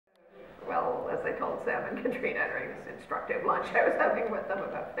well, as I told Sam and Katrina during this instructive lunch I was having with them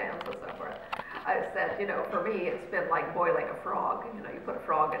about fans and so forth, I said, you know, for me it's been like boiling a frog. You know, you put a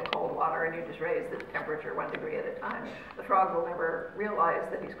frog in cold water and you just raise the temperature 1 degree at a time. The frog will never realize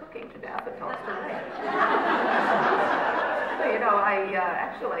that he's cooking to death until it's too late. So, you know, I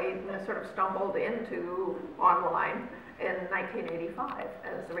actually sort of stumbled into online in 1985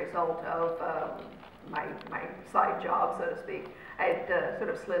 as a result of my side job, so to speak. I had sort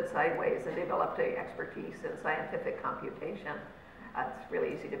of slid sideways and developed an expertise in scientific computation. It's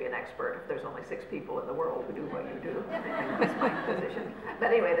really easy to be an expert if there's only 6 people in the world who do what you do. That's my position.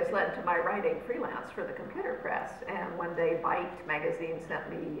 But anyway, this led to my writing freelance for the computer press. And one day, Byte magazine sent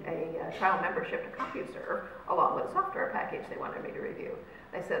me a trial membership to CompuServe along with a software package they wanted me to review.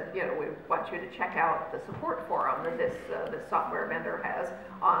 They said, you know, we want you to check out the support forum that this software vendor has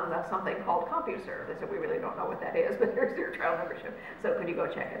on something called CompuServe. They said, we really don't know what that is, but here's your trial membership. So could you go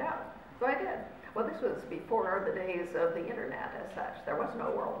check it out? So I did. Well, this was before the days of the internet as such. There was no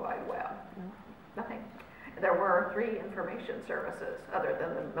World Wide Web. Nothing. There were 3 information services other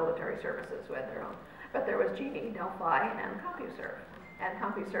than the military services who had their own. But there was Genie, Delphi, and CompuServe. And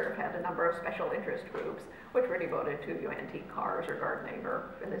CompuServe had a number of special interest groups which were devoted to antique cars or gardening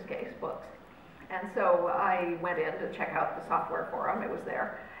or, in this case, books. And so I went in to check out the software forum. It was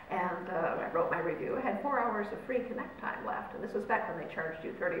there. And I wrote my review. I had 4 hours of free connect time left. And this was back when they charged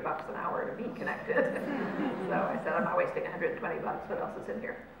you $30 an hour to be connected. So I said, I'm not wasting $120. What else is in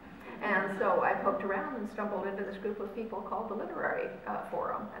here? And so I poked around and stumbled into this group of people called the Literary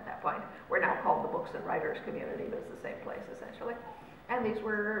Forum at that point. We're now called the Books and Writers Community, but it's the same place, essentially. And these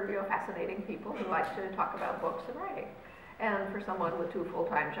were, you know, fascinating people who liked to talk about books and writing. And for someone with 2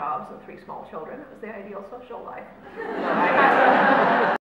 full-time jobs and 3 small children, it was the ideal social life. So